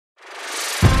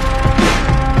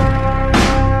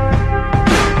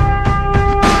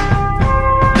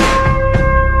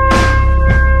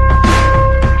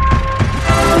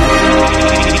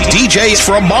DJs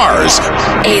from Mars.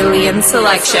 Alien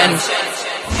Selection.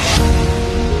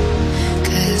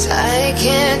 Cause I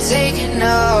can't take it,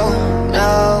 no,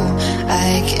 no.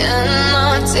 I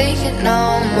cannot take it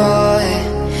no more.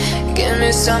 Give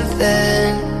me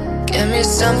something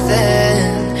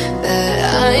that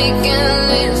I can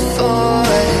live for.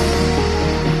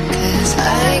 Cause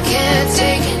I can't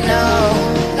take it, no,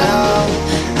 no.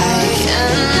 I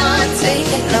cannot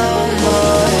take it no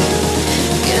more.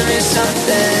 Give me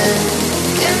something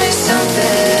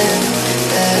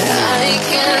that I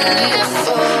can live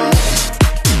for.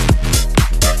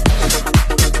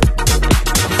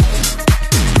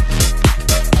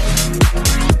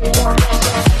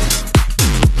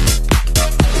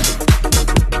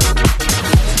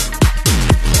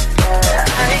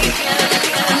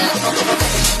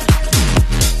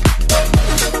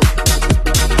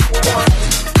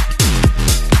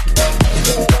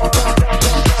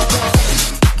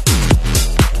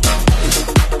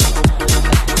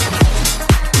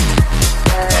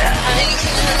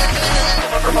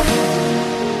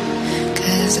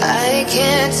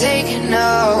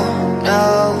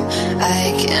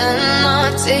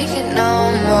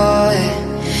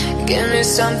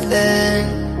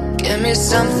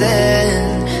 Something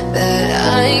that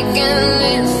I can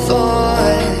live for.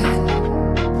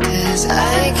 Cause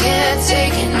I can't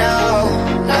take it, no,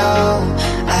 no.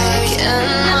 I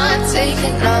cannot take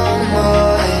it no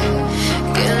more.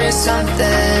 Give me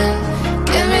something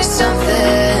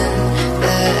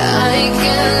that I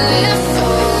can live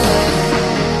for.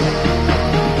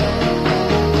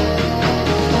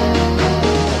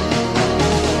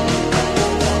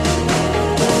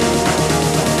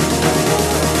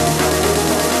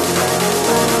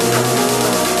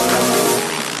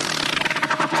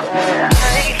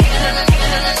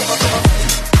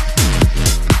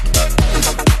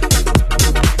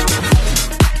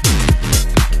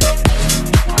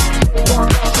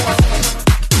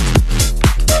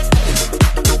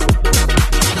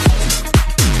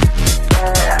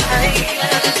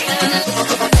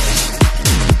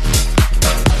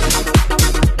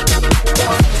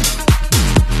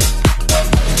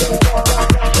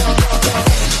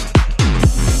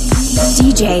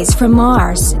 DJs from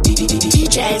Mars.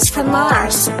 DJs from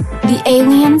Mars. The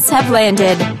aliens have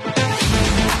landed.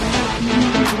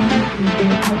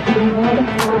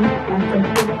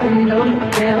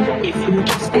 If you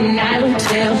kiss then I will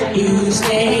tell. You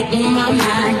stay in my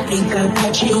mind. Think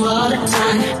about you all the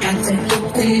time. Got to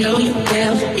get to know you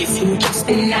well. If you kiss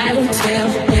then I will tell.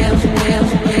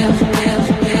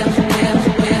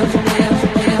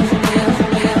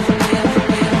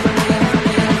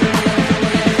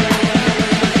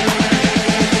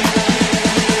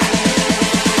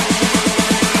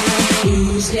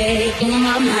 Stay in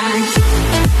my mind.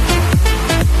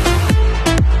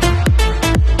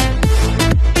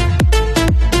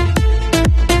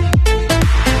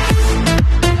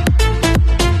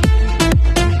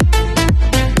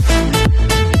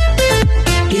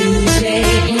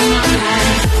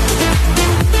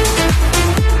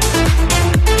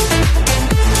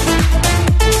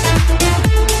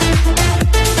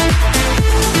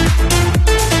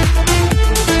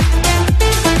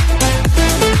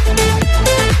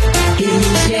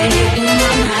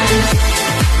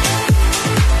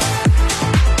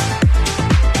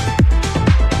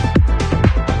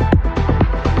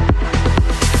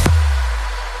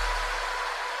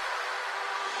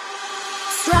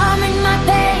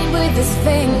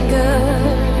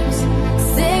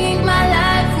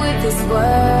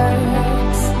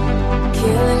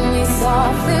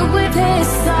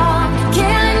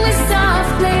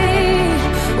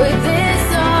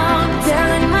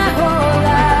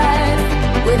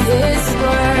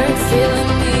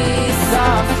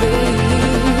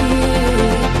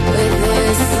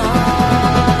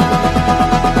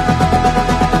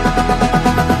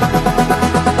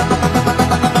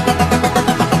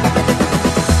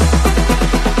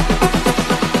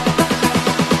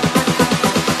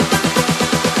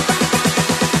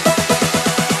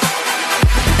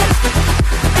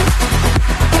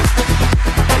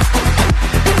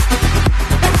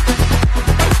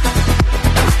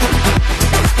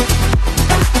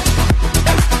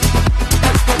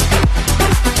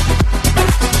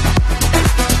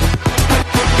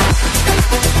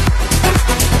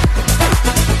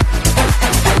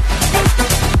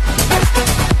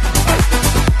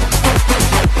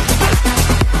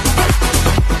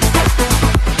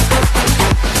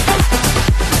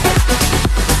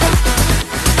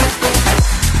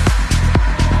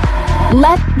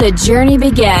 Let the journey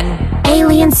begin.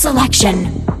 Alien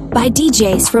Selection by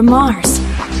DJs from Mars.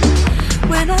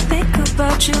 When I think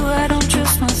about you, I don't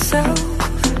trust myself.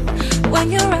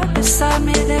 When you're right beside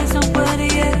me, there's nobody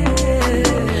else.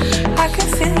 I can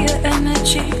feel your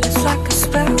energy, it's like a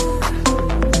spell.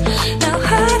 Now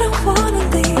I don't wanna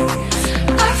leave.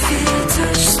 I feel your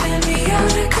touch, spin me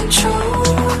out of control.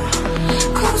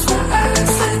 Close my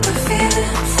eyes, let the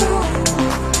feeling flow.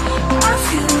 I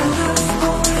feel the love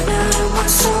pouring out of my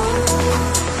soul.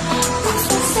 Lose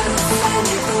myself when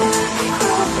you let me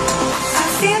go. I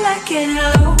feel like getting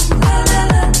low, la la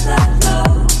la la low.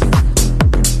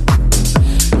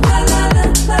 La la la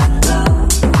la low.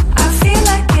 I feel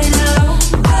like getting low,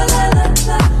 la la la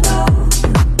la low.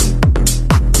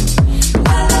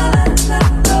 La la la la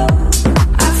low.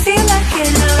 I feel like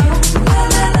getting low, la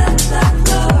la la la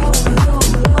low.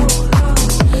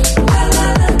 La la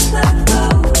la la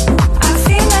low. I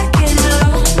feel like getting low,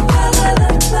 la la la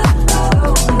la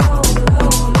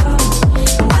low.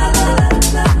 La la la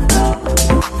la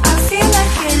low. I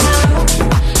feel like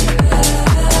getting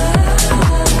low.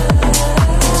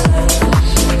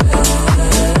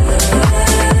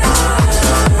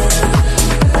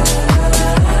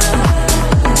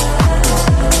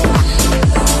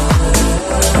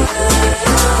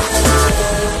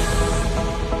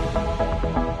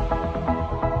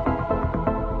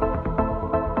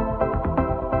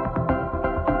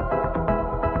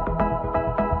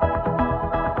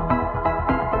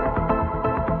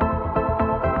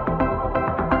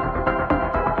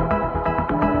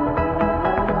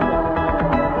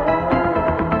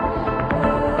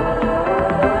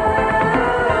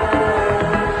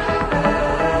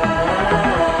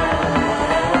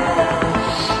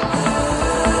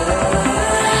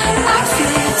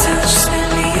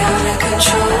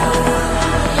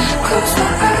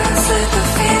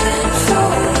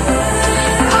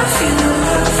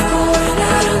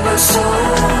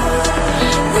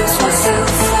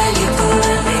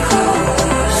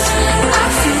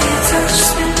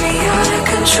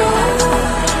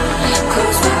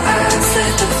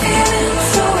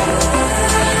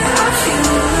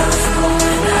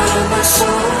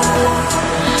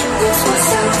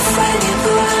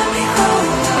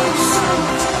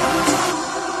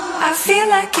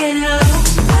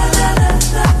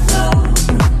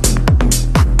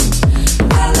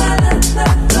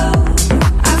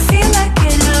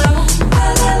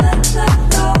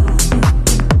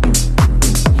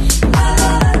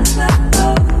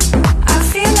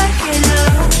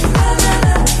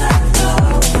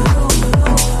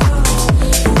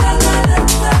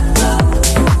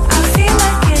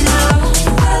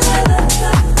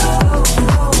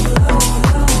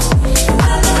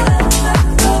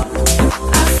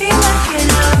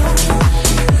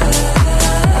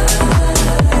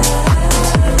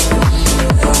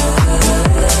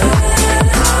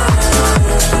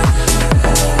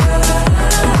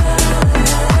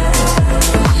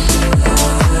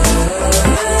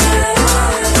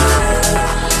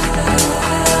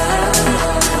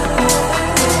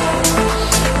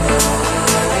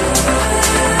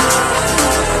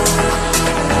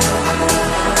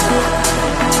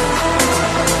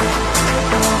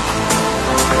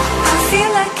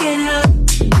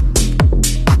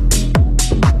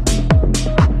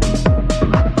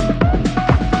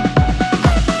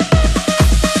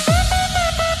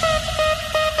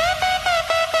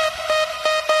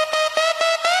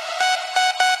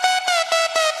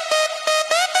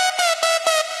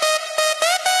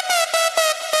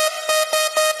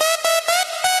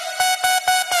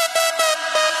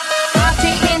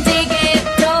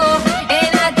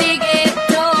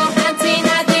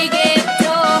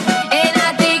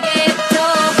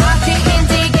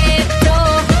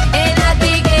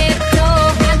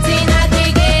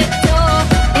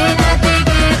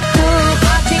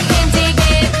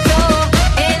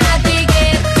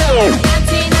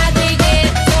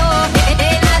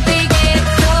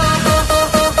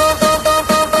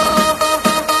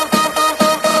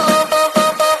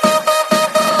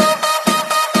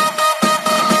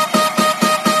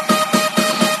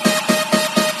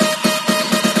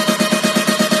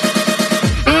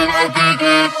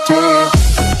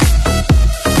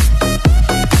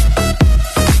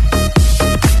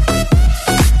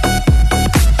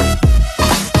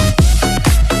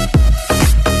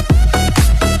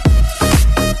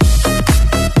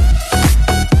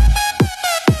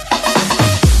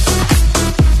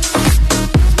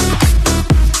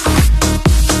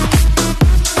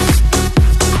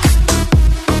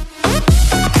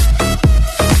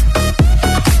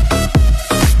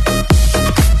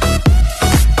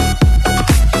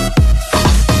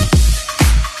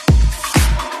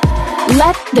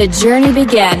 Let the journey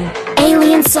begin.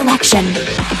 Alien Selection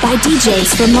by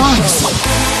DJs from Mars.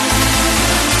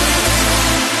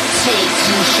 Take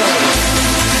control.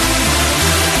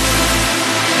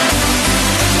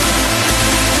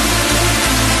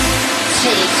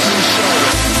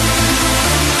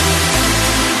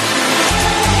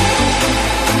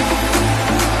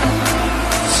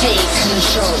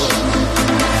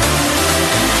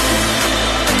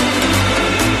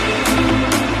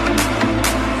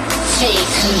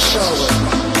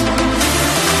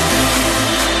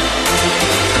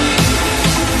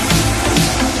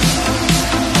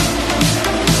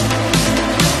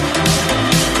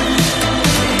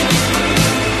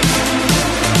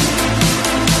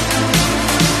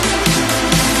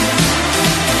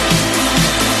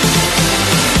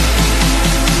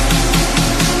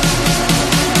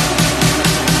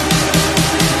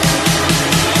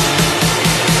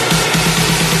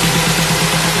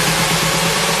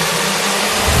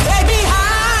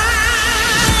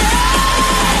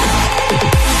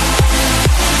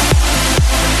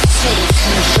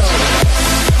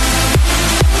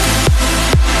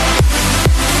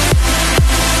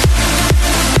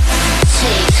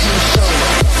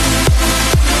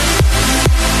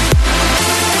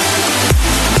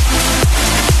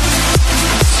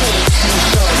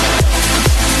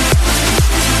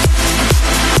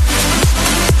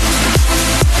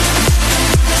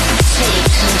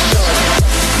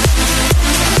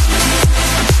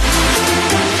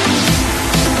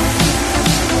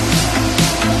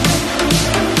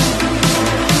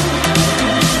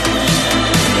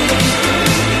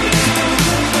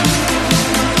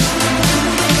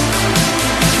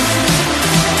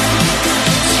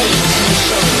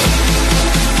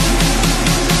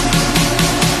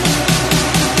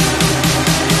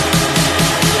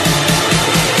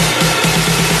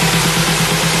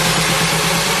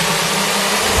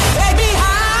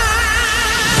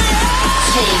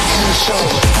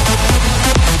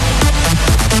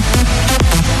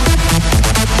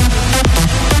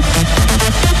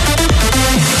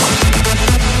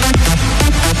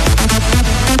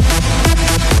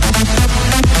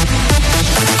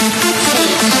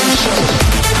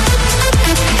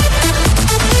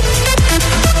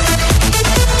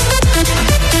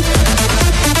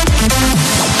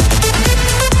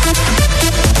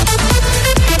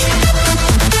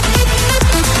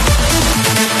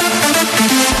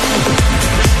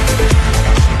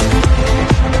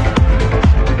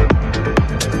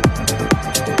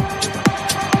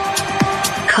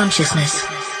 Consciousness.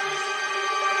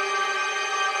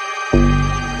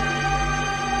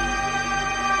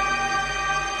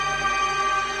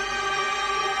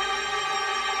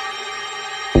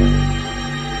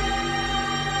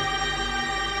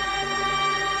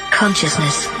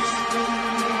 Consciousness.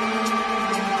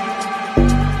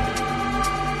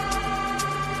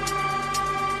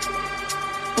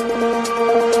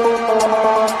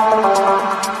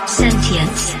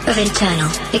 Sentience of internal,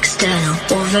 external,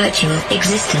 or virtual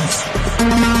existence.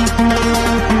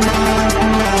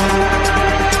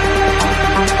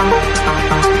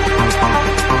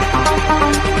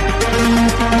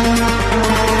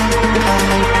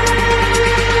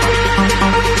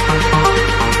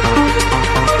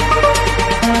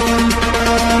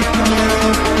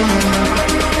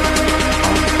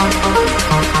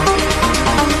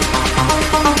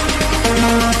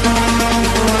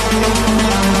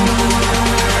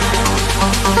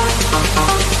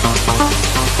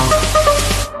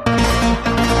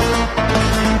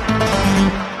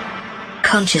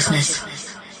 Consciousness.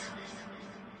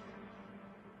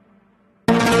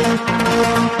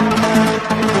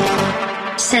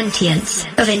 Sentience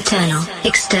of internal,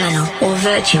 external, or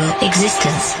virtual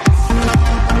existence.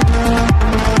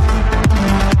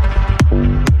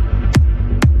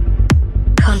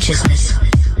 Consciousness.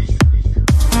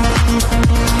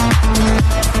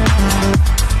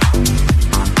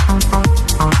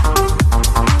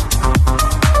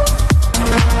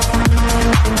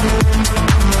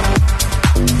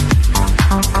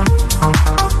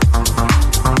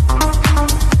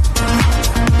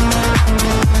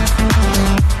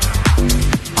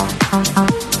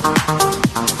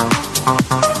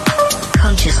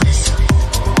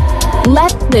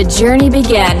 Let the journey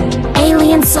begin.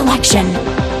 Alien Selection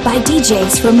by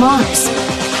DJs from Mars.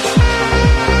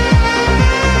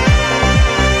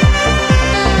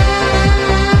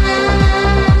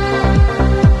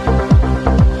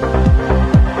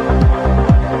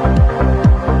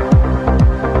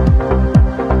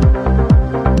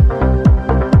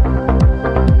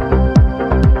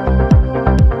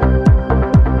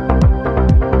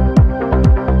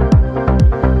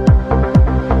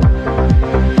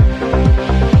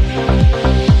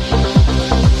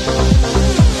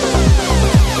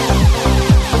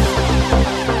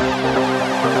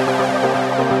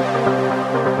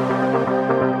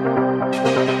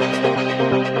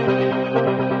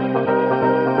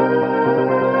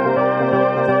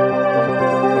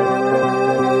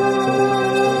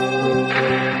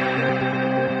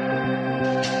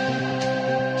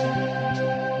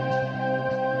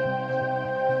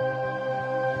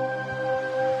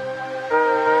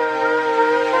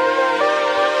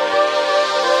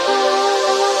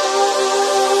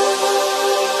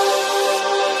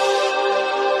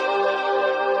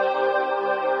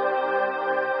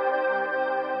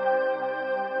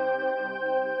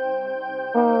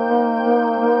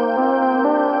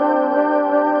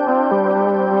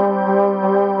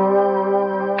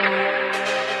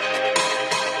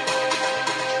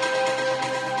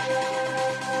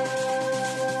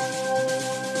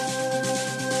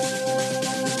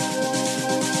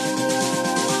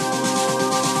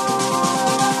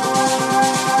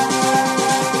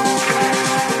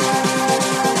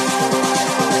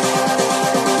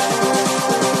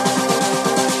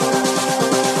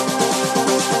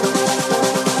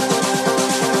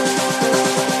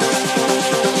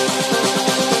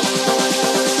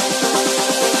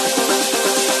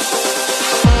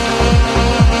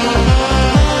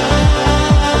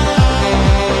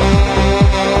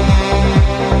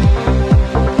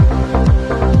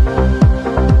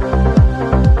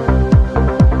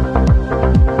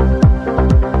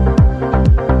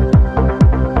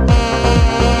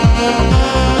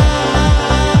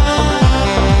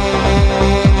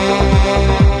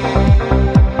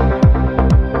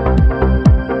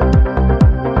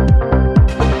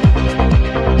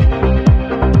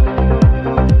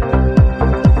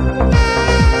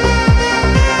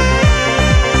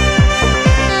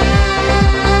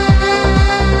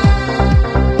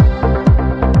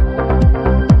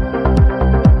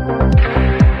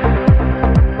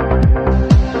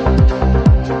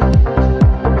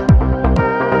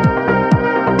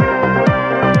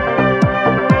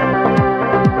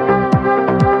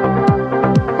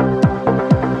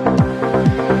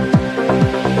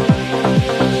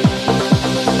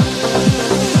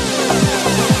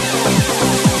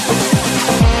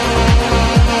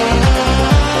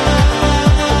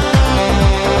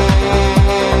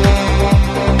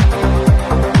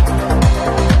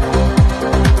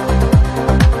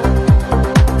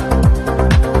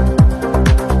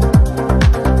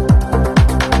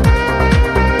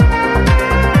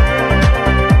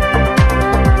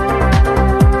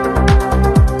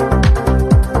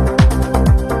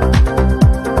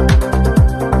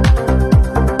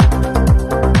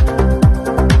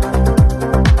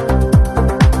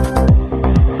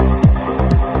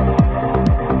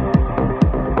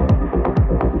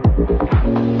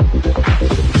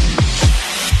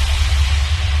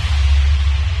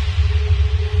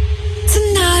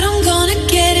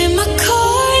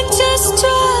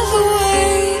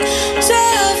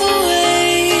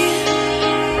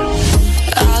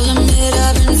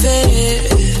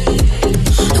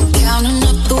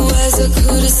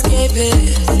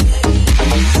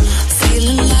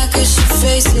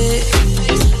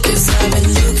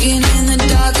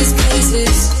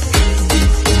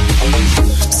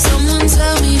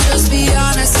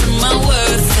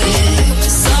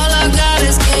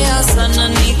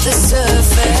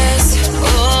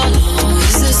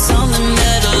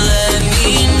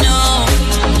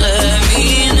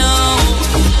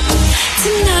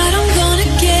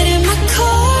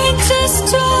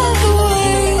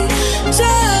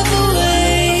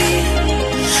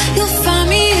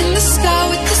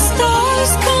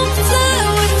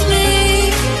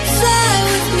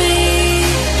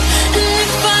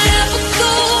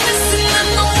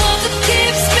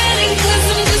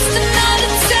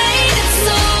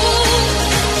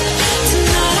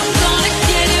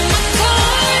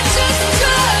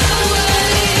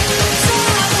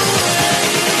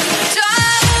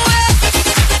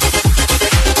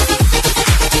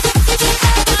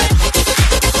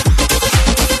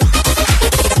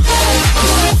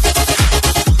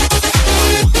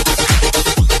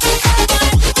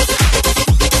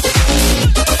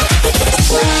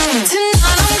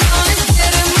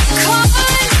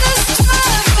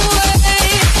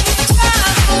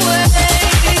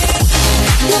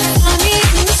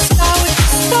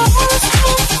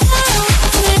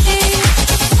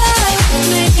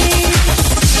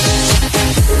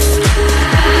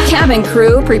 Cabin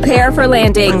crew, prepare for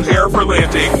landing. Prepare for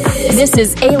landing. This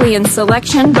is Alien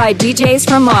Selection by DJs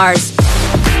from Mars.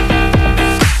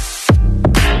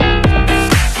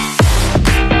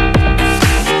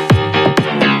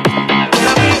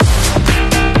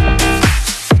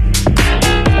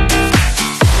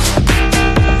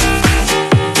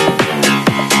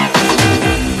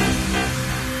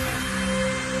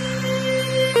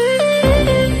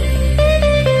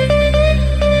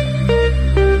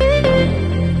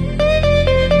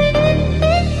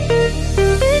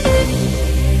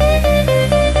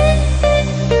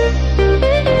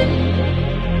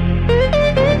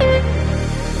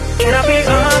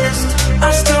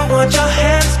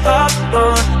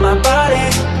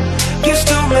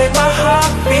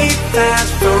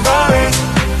 Fast Ferrari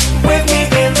with me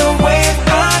in the wave,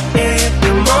 but in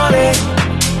the morning.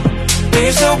 Do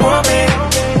you still want me?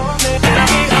 Can I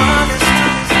be honest?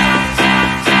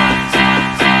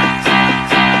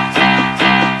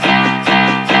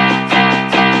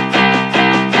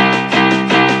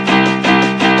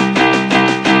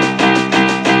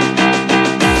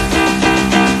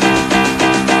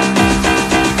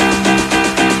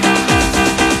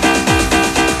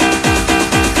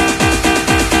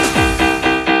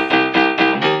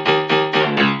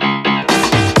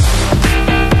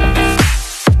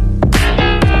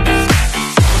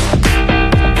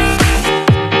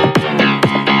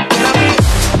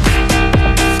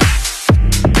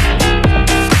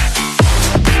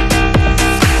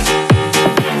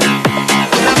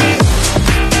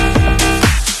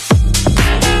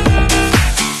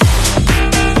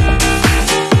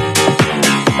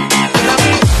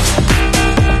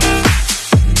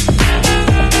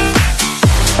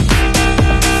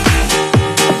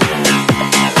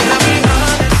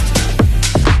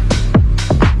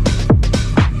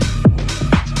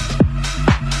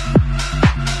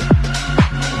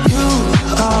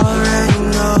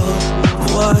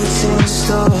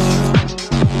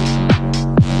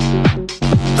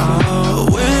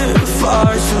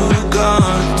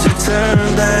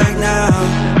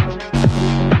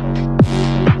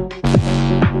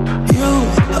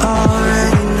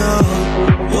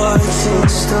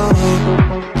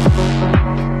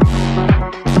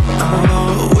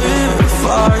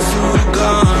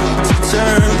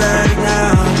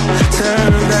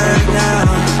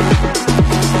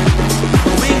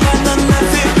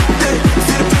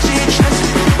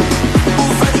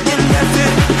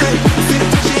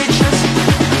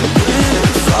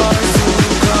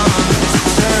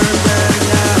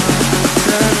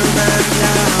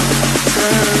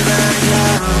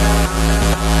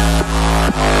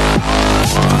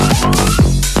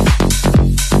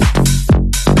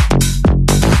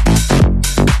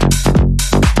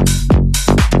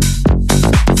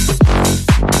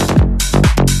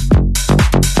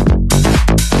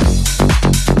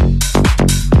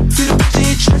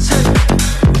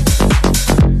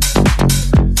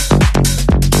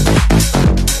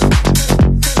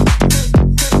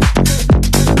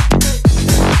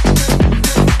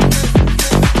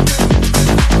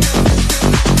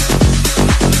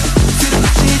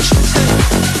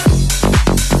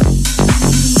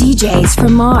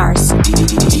 from Mars.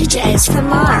 DJs from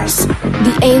Mars.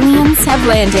 The aliens have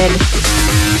landed.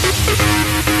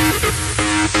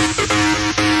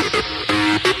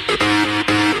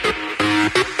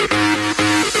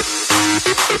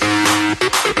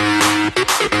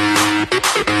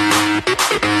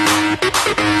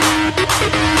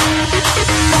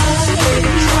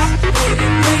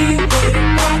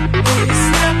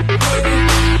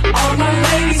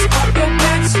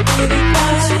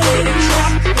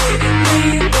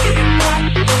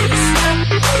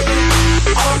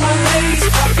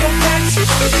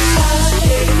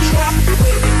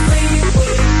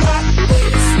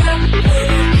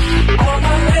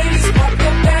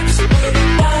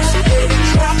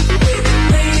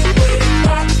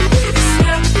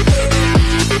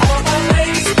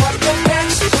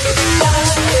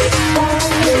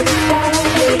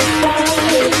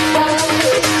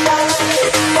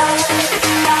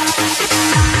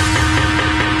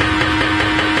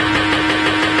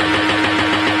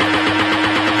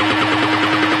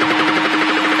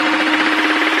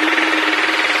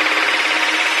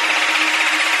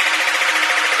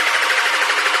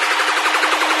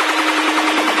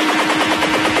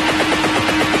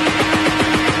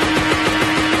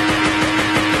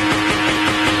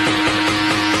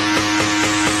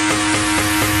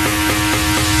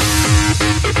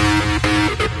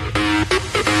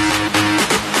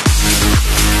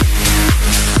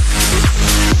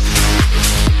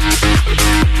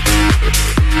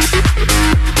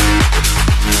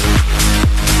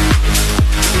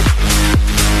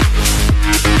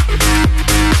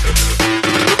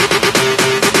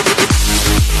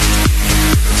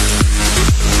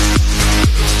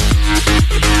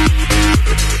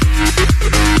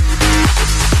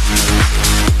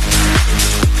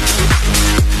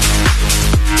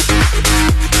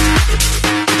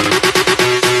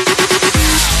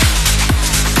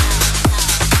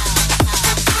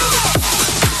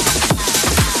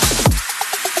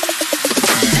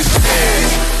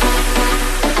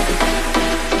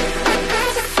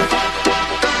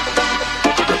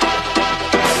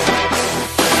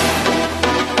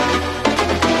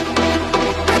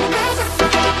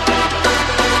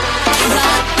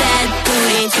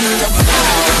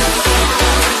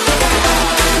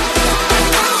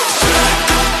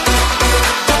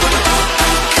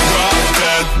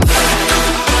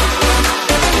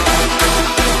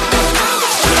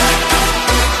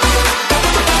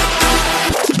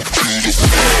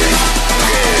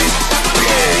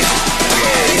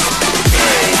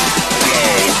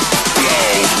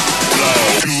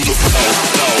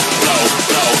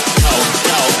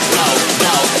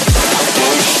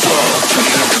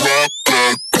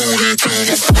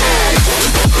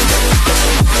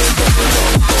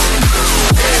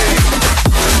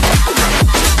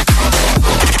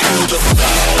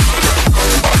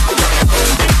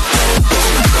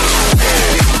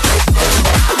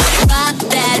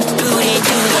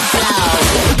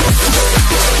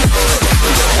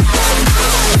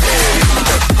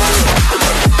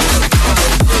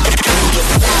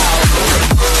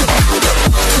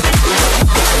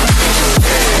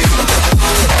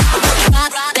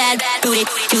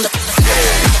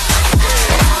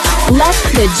 Let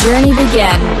the journey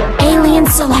begin. Alien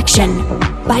Selection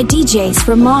by DJs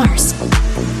from Mars.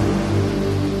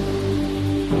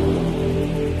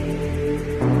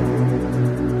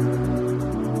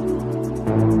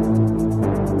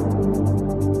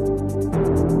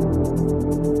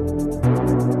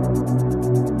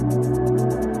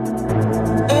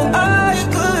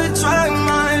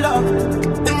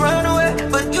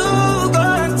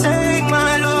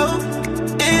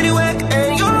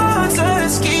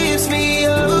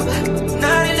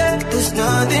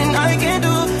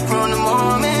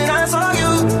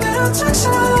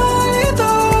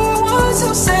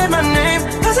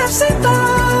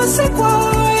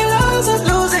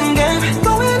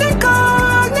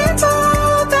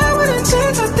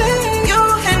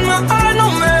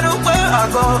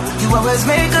 You always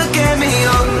make a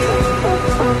cameo.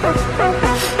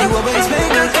 You always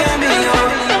make a cameo.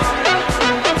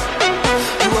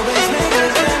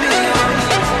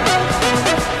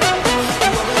 You always make a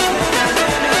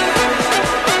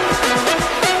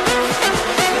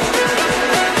cameo.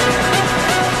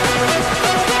 You always make a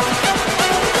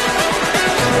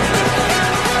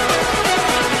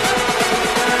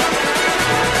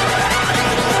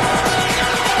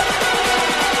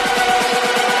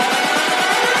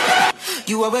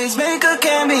You always make a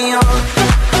cameo.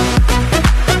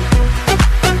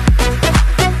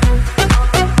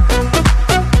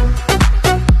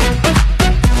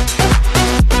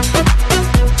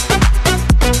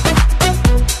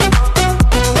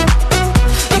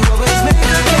 You always make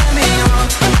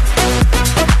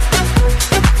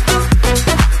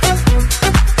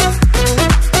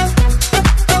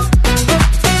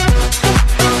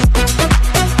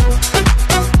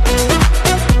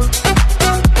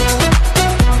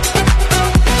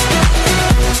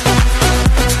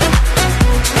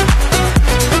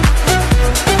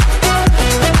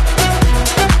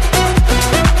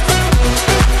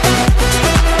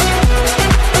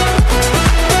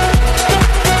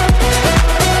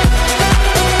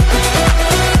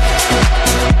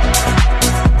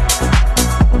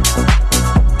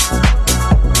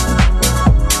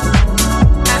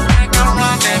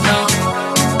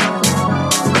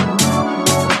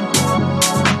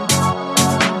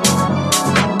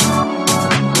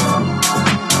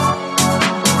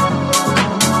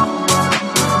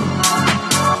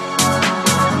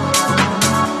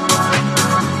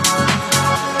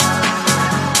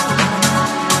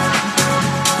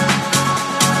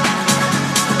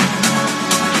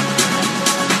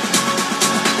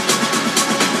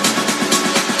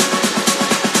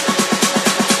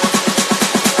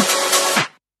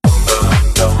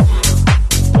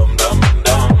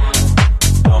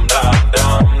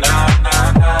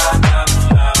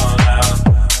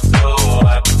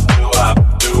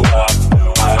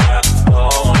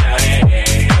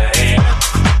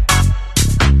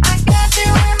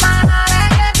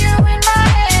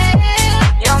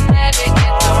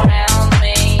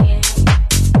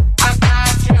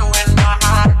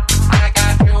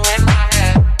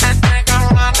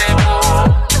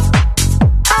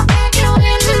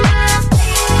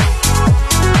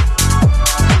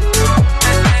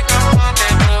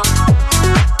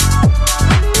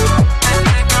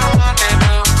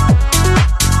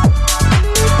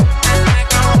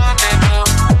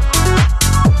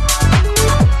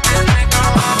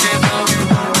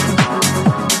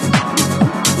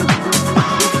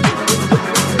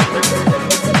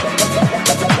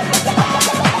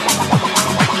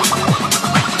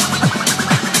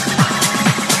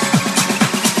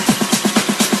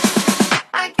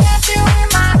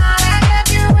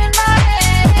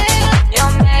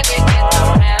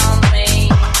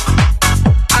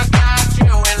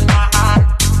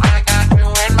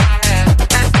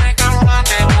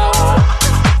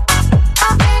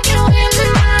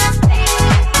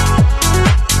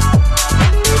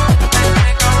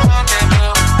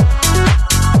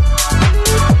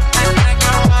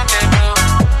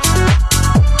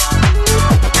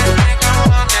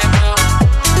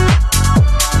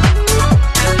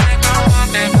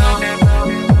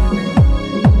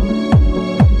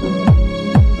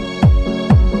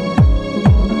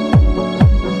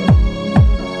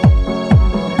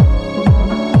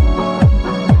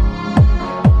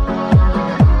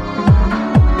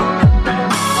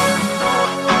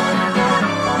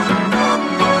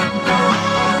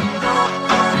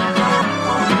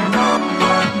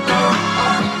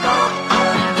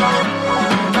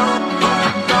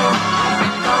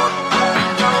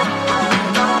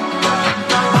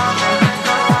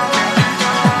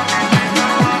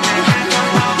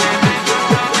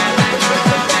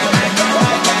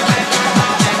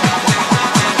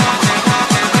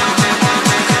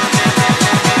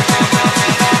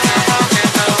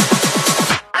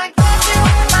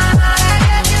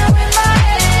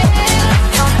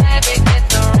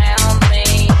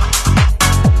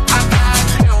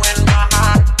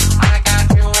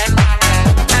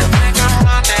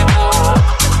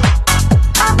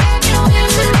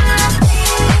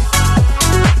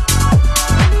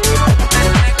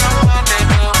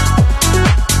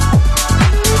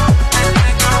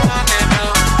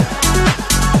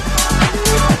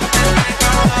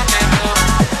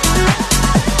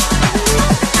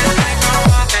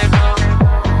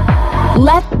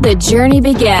the journey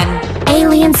begin.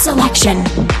 Alien Selection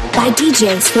by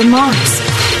DJs from Mars.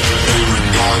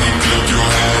 Everybody clap your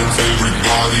hands,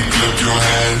 everybody clap your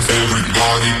hands,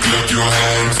 everybody clap your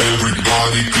hands,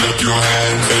 everybody clap your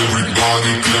hands,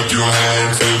 everybody clap your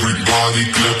hands, everybody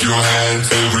clap your hands,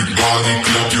 everybody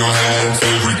clap your hands,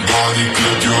 everybody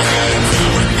clap your hands,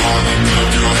 everybody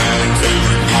clap your hands,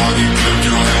 everybody clap your hands, everybody clap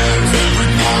your hands,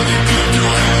 everybody clap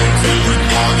your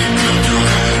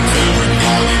hands,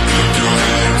 everybody clap your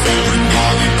hands,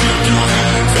 everybody clap your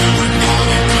hands,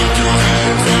 everybody clap your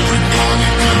hands, everybody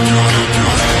clap your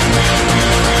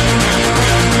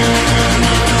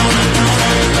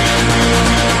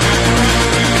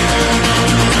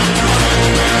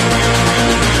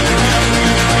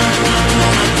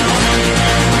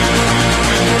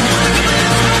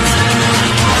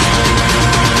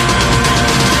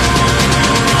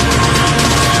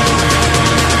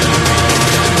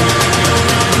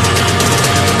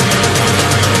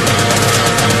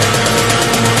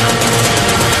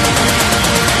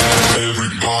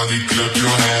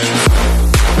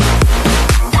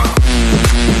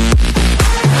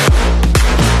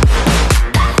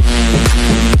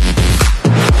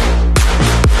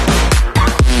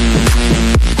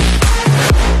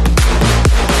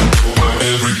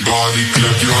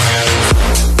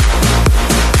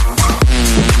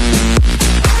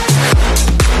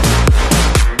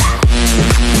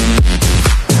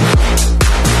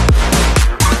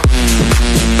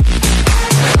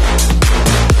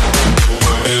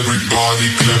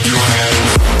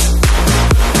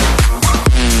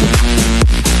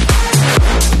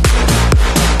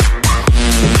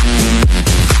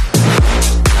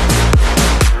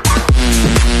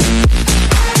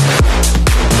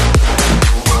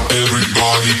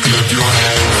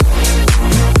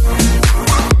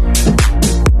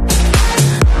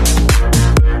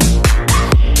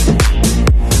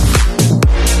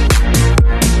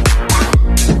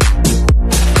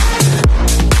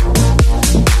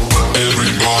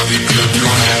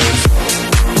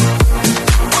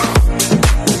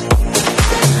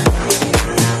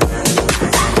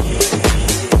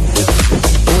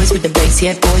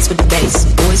yeah, boys with the bass,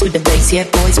 boys with the bass, yeah,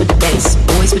 boys with the bass,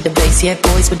 boys with the bass, yeah,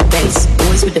 boys with the bass,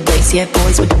 boys with the bass, yeah,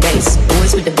 boys with the bass,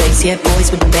 boys with the bass, yeah, boys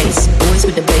with the bass, boys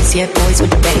with the bass, yeah, boys with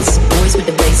the bass, boys with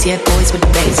the bass, yeah, boys with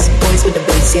the bass, boys with the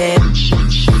bass, yeah, boys with the bass, yeah, boys with the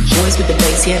bass, boys with the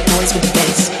bass, yeah, boys with the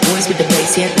bass, boys with the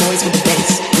bass, yeah, boys with the bass,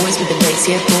 boys with the bass,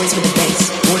 yeah, boys with the bass,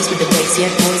 boys with the bass,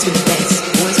 yeah, boys with the bass,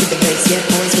 boys with the bass, yeah,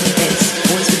 boys with the bass,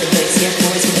 boys with the bass, yeah,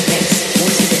 boys with the bass.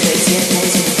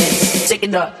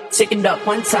 Take it up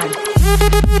one time.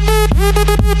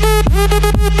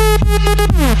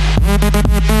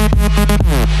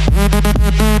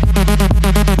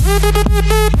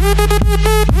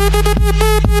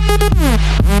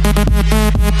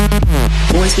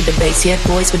 Boys with the bass, yeah,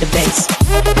 boys with the bass.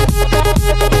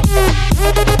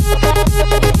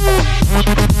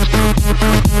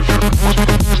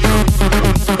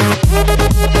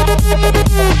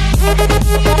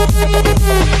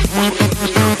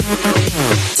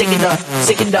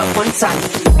 Take it up one time.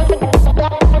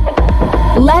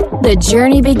 Let the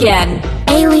journey begin.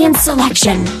 Alien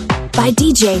Selection by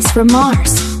DJs from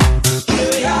Mars. Here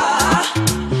we are,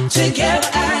 together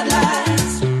at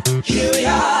last. Here we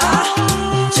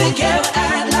are, together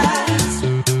at last.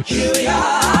 Here we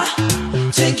are,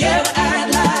 together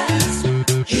at last.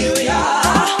 Here we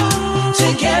are,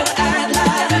 together at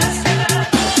last.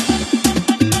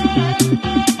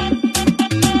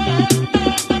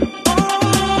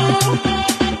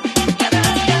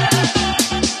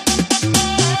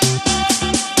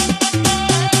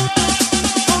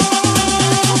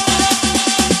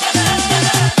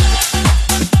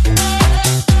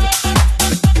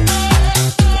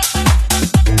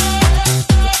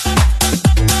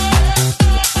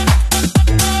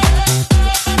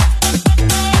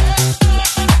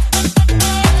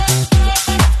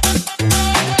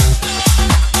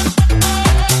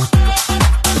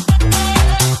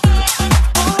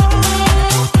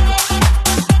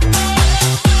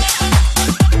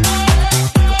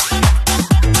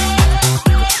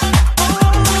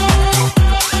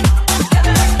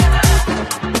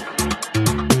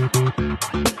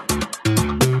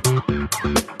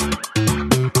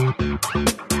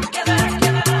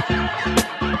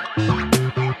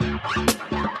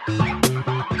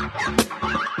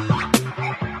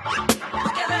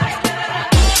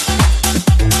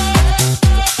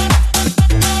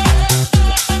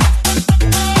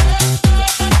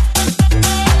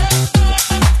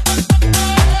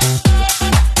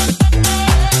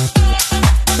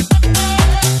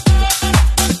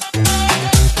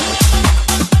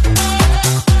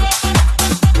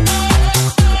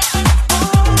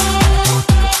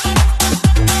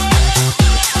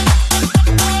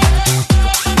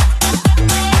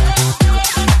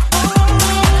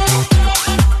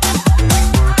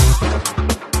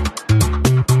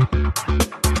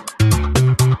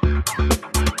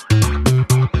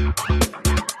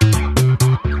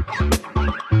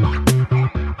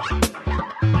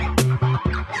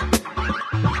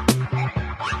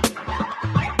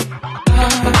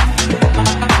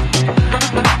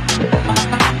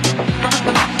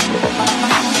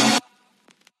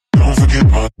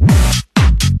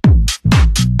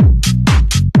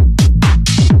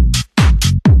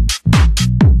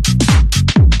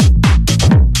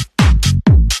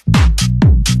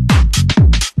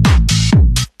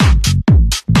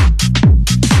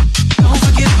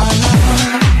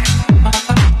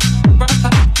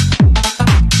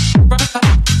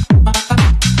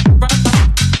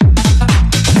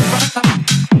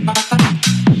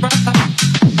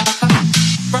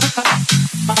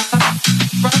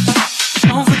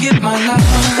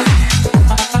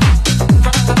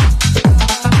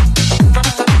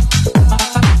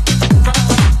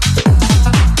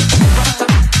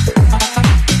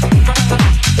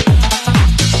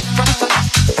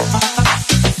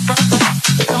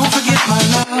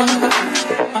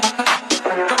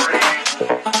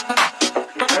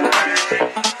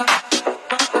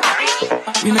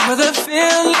 Remember the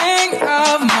feeling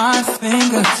of my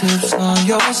fingertips on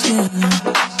your skin,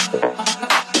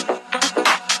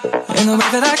 and the way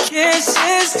that our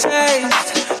kisses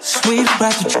taste sweet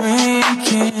after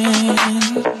drinking,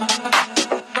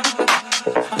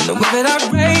 and the way that I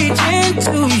rage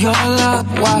into your love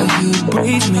while you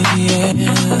breathe me in,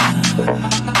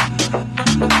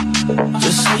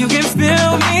 just so you can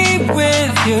feel me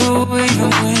with you even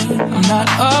when I'm not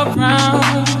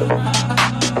around.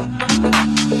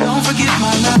 Don't forget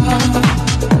my love.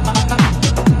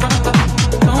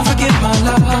 Don't forget my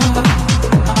love.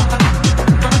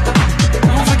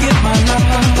 Don't forget my love.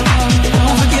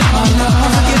 Don't forget my love. Don't forget my love.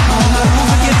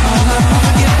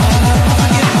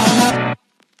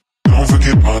 Don't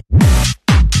forget my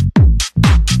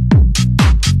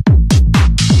love.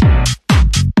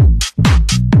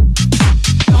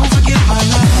 Don't forget my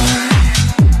love.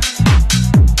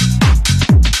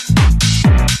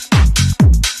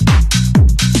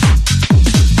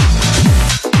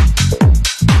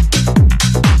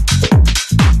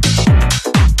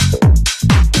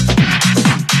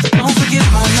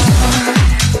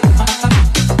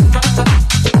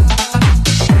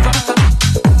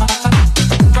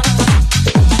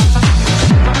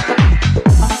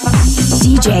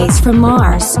 DJs from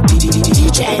Mars.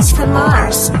 DJs from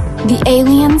Mars. The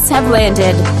aliens have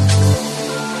landed.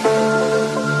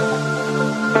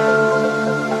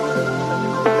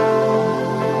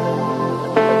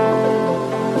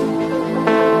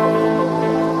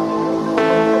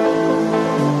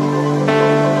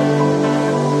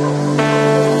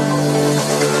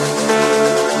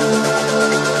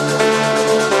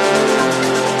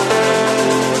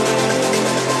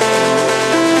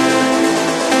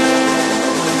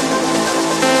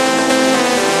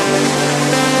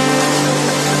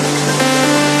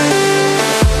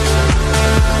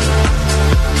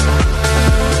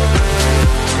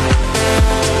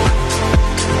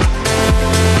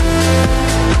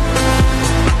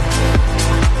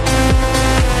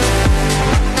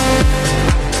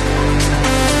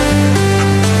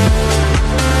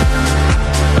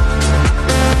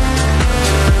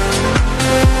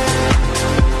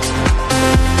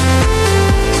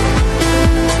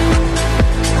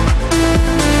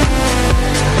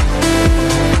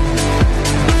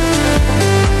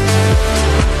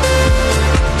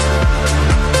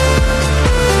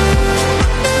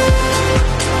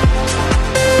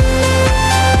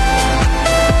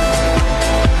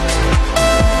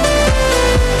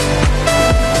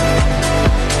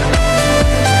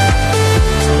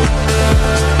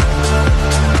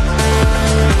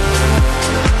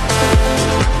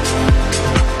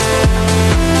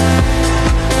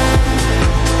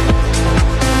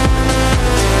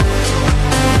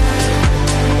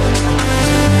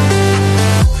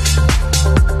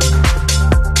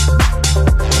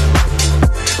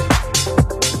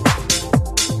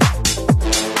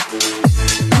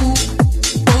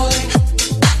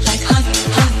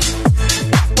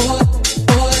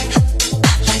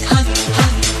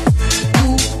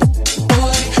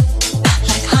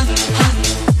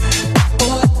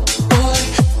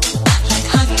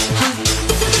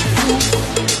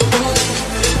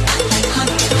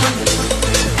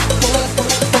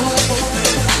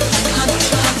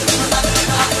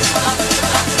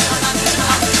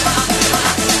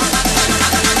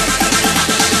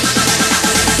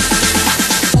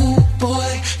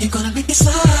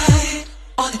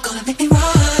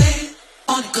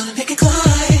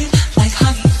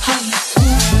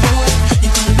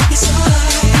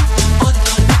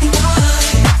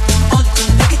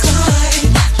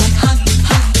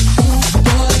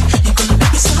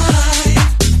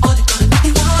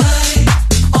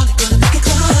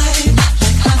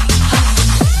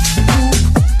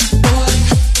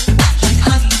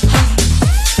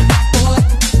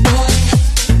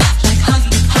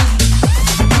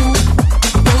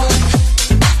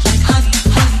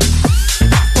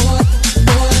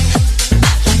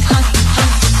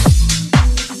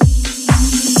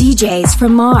 DJs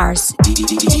from Mars.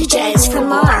 DJs from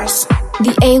Mars.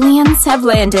 The aliens have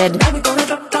landed. Now we're gonna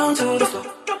drop down to the floor,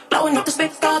 blowing up the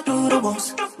space star through the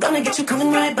walls. Gonna get you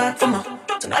coming right back for more.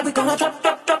 Tonight we're gonna drop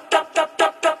down to the floor,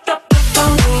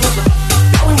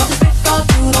 blowing up the space star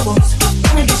through the walls.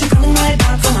 Gonna get you coming right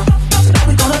back for more. Tonight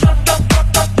we're gonna drop down to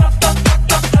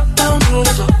the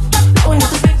floor, blowing up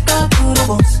the space star through the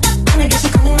walls. Gonna get you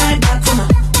coming right back for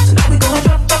more. Tonight we're gonna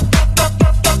drop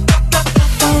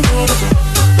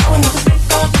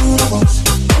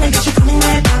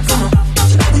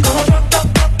down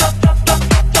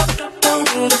to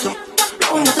the floor. Down to the floor,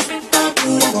 blowing up the space down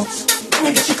through the walls.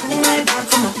 Gonna get you coming right back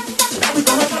for more. Tonight we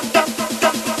gonna drop.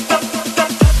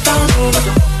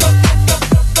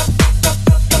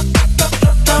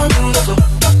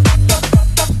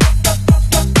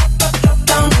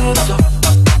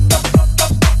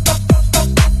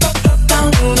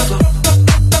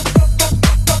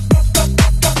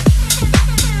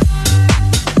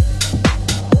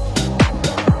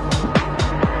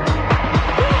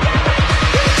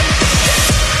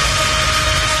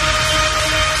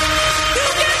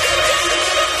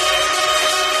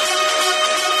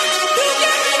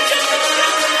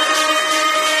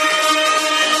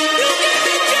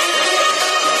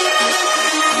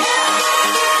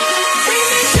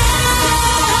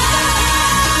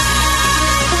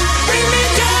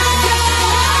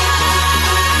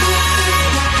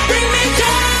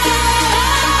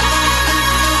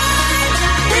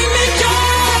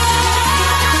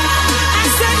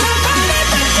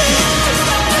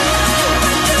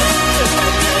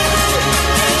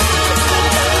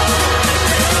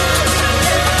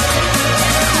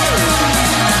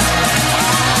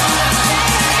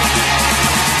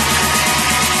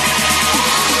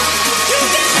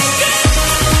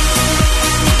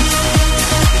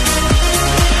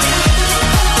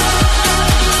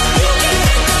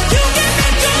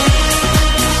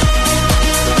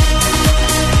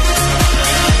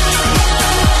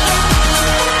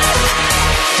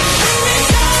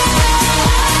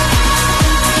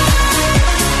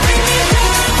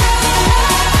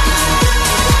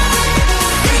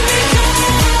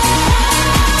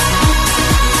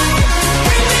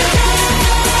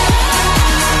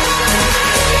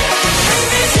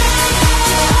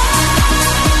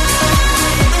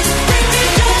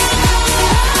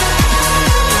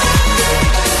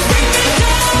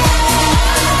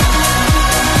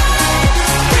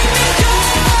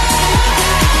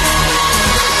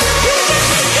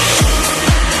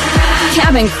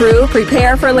 Cabin crew,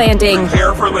 prepare for landing.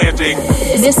 Prepare for landing.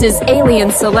 This is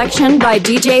Alien Selection by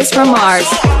DJs from Mars.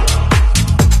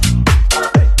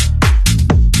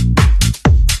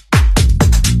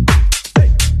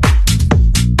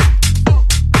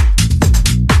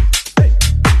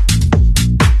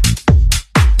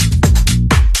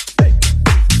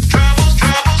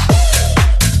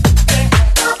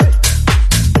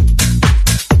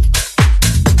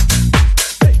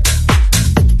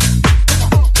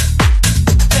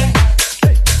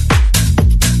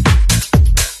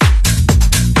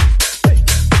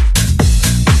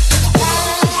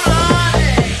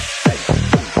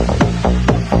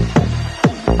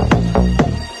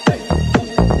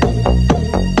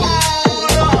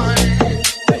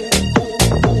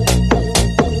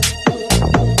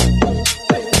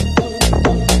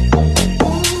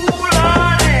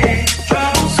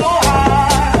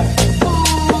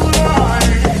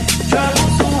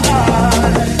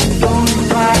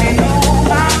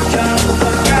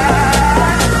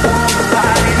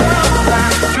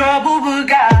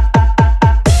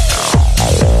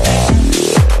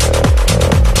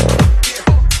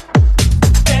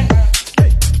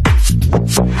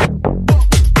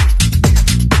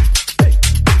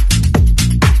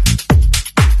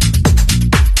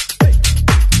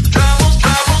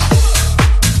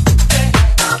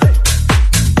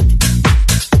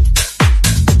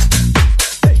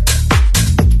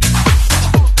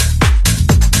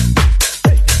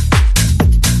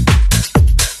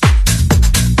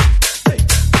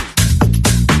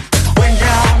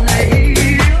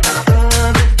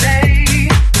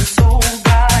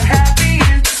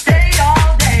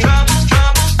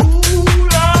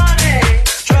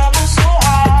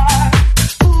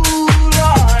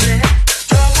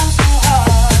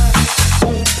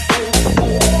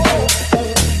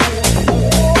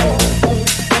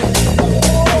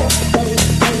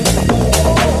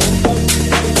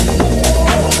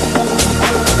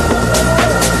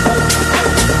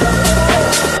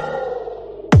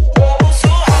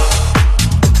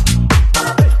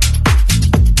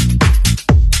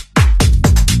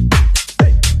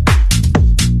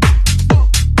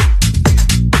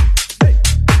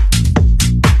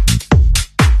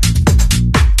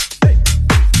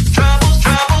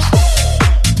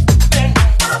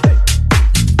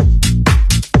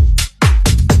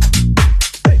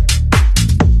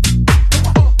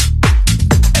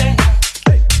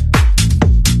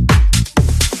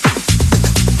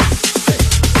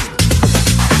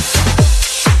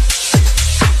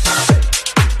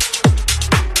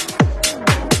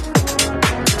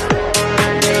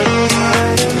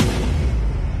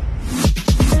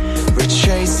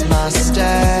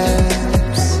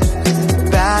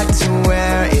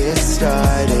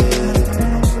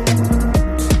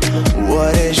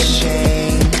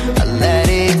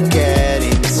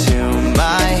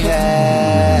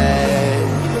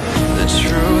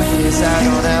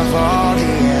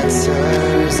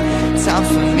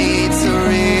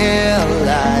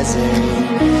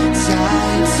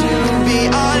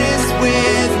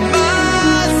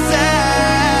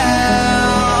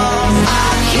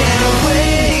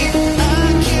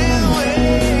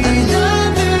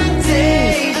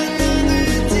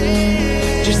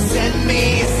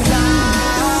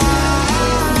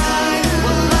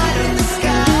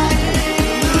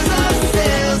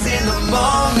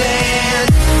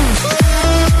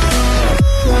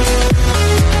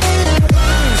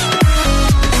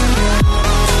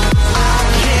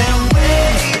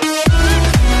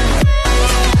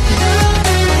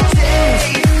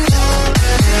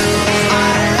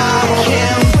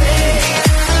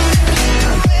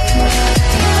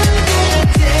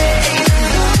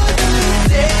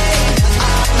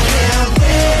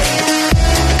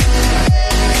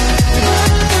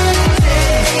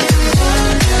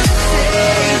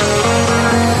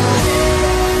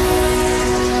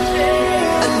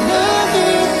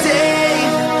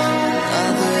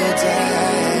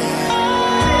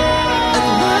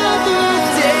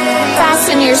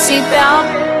 Seatbelt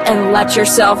and let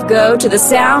yourself go to the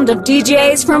sound of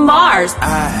DJs from Mars.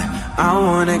 I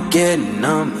wanna get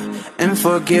numb and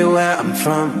forget where I'm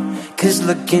from. Cause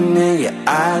looking in your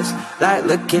eyes, like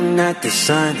looking at the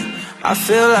sun. I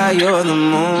feel like you're the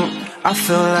moon, I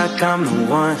feel like I'm the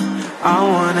one. I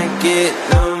wanna get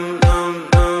numb, numb,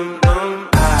 numb, numb.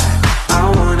 I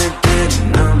wanna get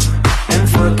numb and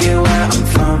forget where I'm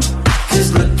from. Cause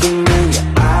looking in your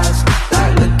eyes,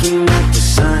 like looking at the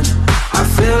sun. I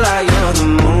feel like you're the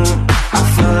moon, I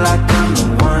feel like I'm the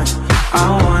one. I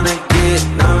wanna get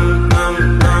numb,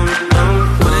 numb, numb, numb.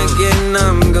 Wanna get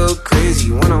numb, go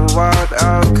crazy, wanna wild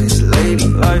out. Cause lady,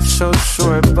 life's so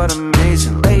short but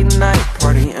amazing. Late night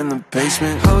party in the basement.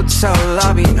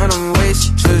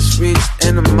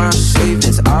 into my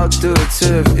savings. I'll do it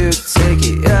too if you take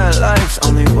it. Yeah, life's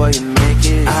only what you make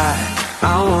it.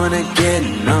 I wanna get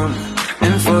numb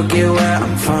and forget where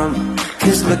I'm from.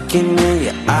 Cause looking in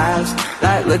your eyes,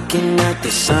 like looking at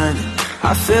the sun.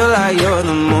 I feel like you're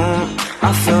the moon,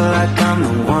 I feel like I'm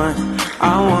the one.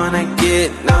 I wanna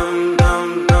get numb,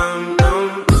 numb, numb,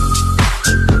 numb.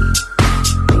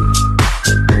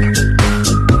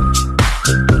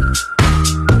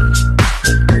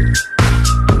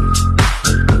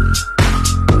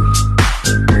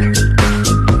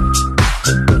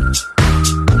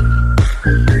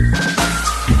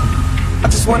 I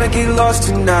just wanna get lost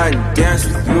tonight and dance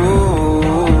with you.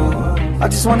 I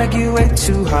just wanna get way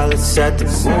too high, let's set the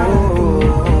mood.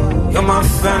 You're my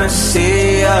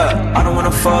fantasy, yeah. I don't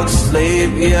wanna fall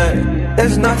asleep, yeah.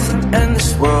 There's nothing in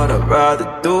this world I'd rather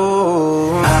do.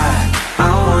 I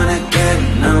wanna get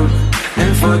numb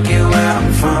and forget where I'm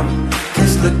from.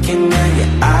 Cause looking at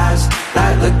your eyes,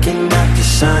 like looking at the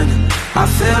sun. I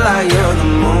feel like you're the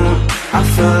moon, I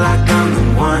feel like I'm the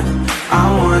one. I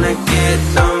wanna get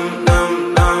numb.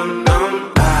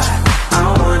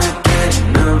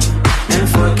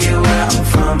 Forget where I'm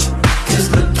from. Cause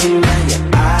looking at your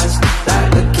eyes, like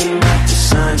looking at the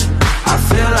sun. I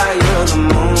feel like you're the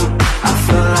moon, I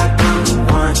feel like I'm the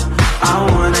one. I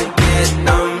wanna get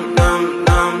numb, numb,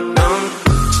 numb, numb.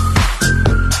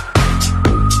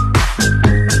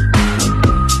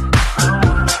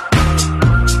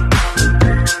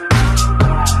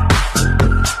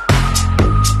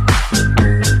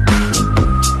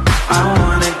 I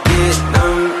wanna get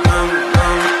numb, numb,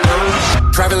 numb,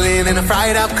 numb. Traveling in a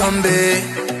fried out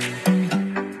Kombi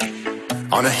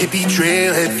on a hippie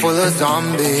trailhead full of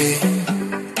zombies.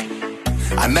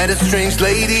 I met a strange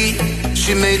lady,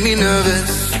 she made me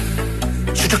nervous.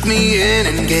 She took me in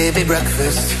and gave me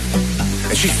breakfast.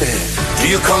 And she said, do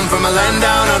you come from a land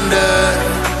down under,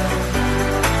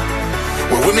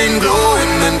 where women glow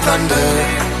and thunder?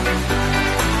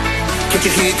 Can't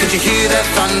you hear that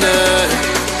thunder?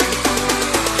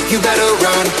 You better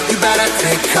run, you better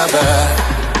take cover.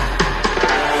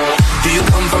 Do you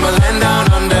come from a land down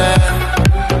under,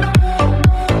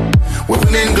 where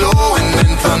women glow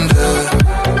and thunder?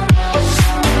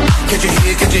 Can't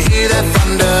you hear that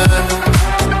thunder?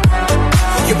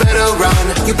 You better run,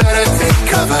 you better take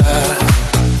cover.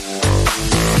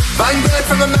 Buying bread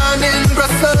from a man in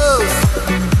Brussels.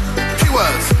 He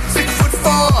was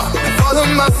 6'4" and full of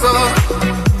muscle.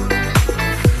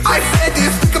 I said, do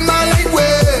you speak of my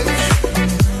language?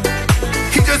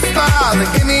 He just smiled and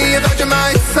gave me a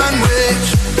Vegemite sandwich.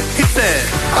 He said,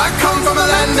 I come from a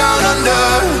land down under,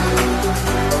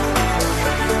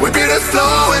 where beer is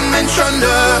slow and men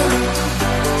shunder.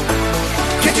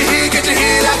 Can't you hear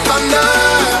that thunder?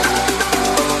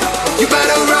 You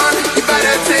better run, you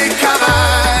better take cover,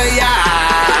 yeah.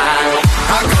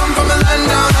 I come from a land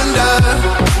down under,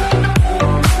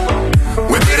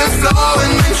 where beer is slow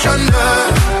and men shunder.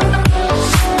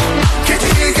 Can't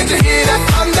you hear that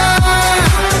thunder?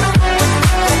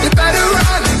 You better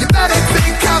run, you better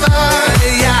take cover,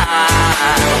 yeah.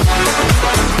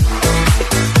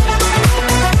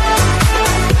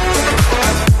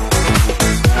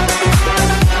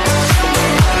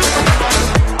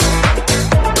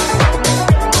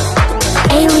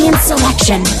 Alien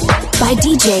Selection by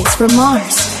DJs from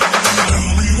Mars. Tell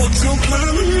me what's your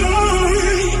plan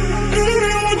tonight? Tell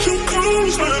me what you come,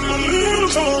 spend my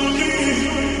lips on me.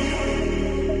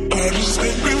 I just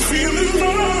ain't been feeling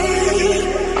right.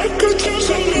 I could use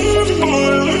a little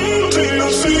more till you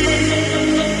see.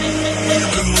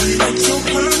 Tell me what's your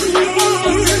plan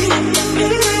tonight?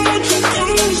 Tell me what you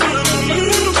come, spend my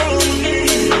lips on me.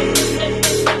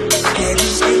 I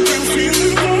just ain't been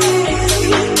feeling right.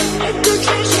 I could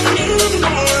use a little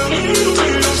more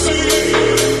till you see.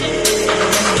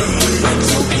 Tell me what's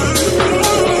your plan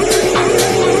tonight?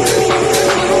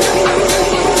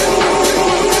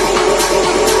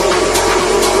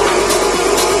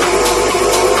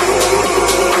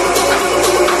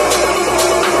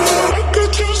 I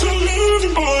could use a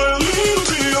little more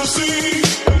till you see.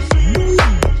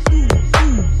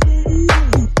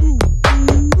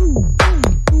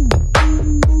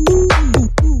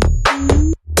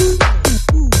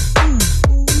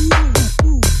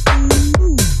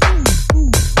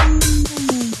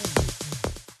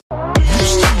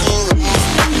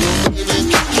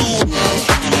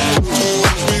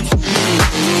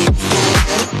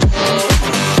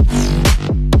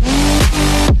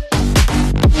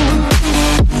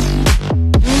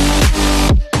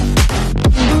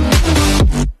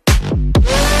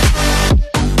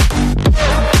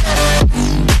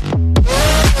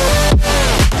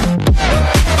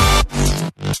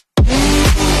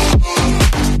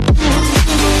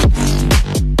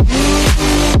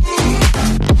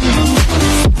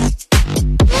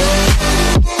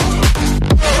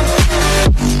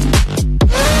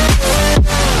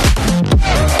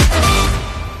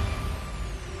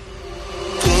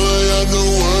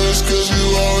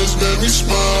 me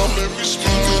smile. You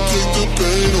can take the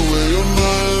pain away, your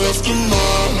mind left a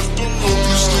mile. Hope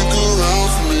you stick around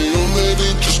for me, or maybe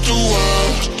just a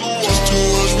while. Just to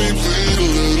watch me bleed a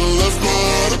little, left my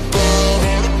heart about.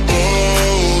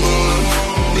 Hold on,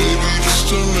 maybe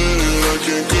just a minute, I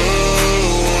can't go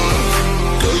on.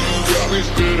 Girl, you got me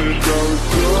spinning, got me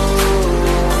going.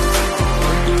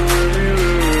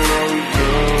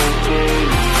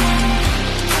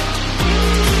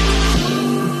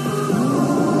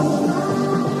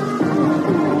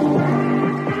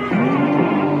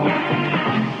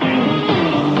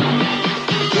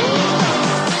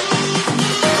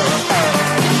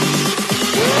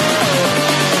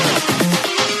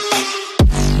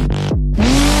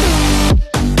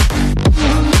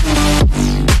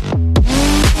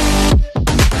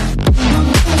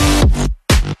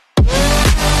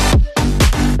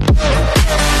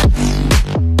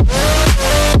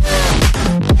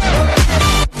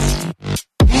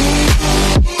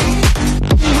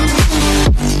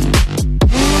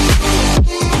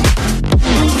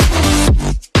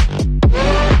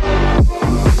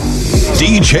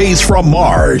 DJs from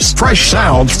Mars. Fresh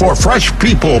sounds for fresh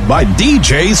people by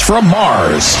DJs from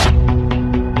Mars.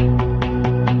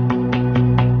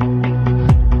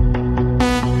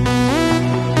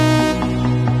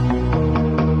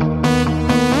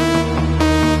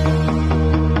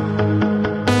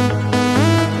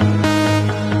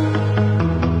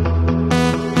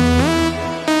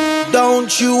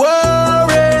 Don't you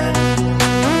worry.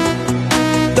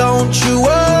 Don't you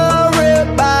worry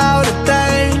about a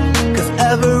thing.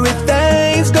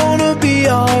 Everything's gonna be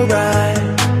alright.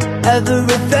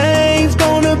 Everything's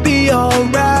gonna be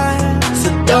alright. So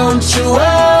don't you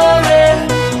worry.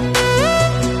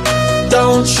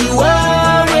 Don't you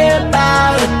worry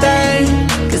about a thing.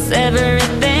 'Cause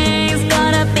everything's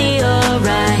gonna be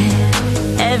alright.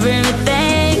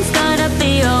 Everything's gonna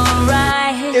be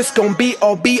alright. It's gonna be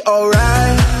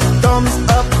alright. Thumbs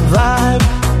up vibe.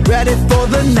 Ready for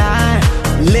the night.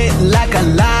 Lit like a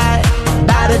light.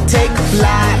 About to take a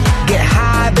flight, get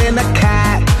higher than a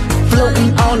cat,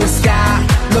 floating on the sky.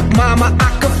 Look, mama, I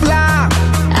could fly.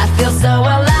 I feel so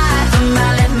alive. I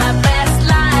live my best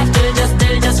life. Do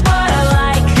just what I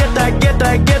like.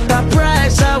 Get that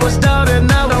price. I was down and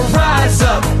now I rise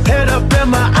up. Head up and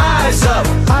my eyes up.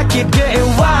 I keep getting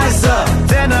wiser.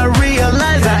 Then I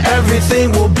realize that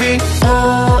everything will be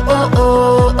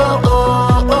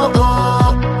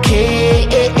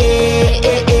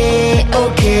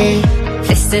okay.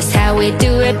 This is how we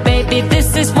do it, baby,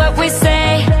 this is what we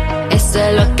say. It's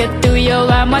a look at through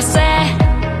your arm, I say.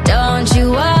 Don't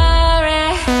you worry.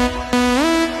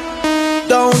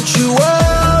 Don't you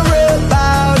worry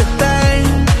about a thing.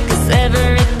 'Cause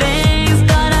everything's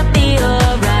gonna be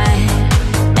alright.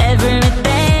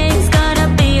 Everything's gonna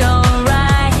be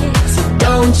alright. So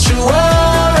don't you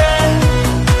worry.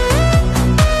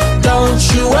 Don't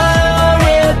you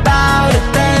worry about a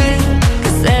thing.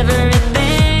 'Cause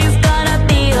everything's gonna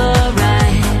be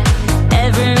alright.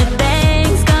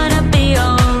 Everything's gonna be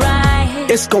alright.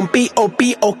 It's gonna be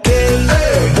okay.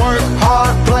 Hey. Work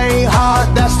hard, play hard,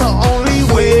 that's the only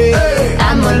way. Hey.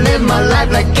 I'ma live my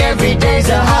life like every day's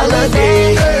a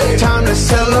holiday. Hey. Time to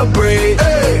celebrate,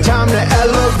 hey. Time to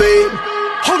elevate.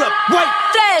 Hold up, wait.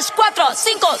 3, 4,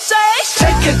 5, 6.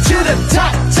 Take it to the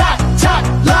top, top, top,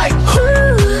 like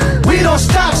we don't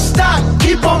stop,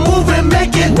 keep on moving,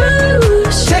 make it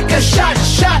moves. Take a shot,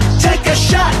 take a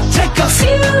shot, take a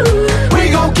few. We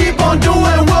gon' keep on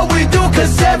doing what we do,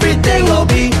 'cause everything will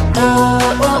be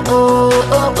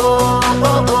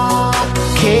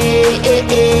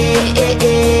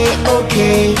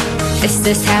okay. This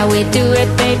is how we do it,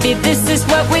 baby, this is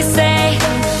what we say.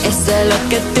 It's a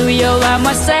look at through your arm,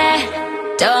 I say.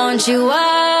 Don't you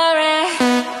worry.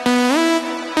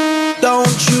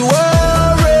 Don't you worry.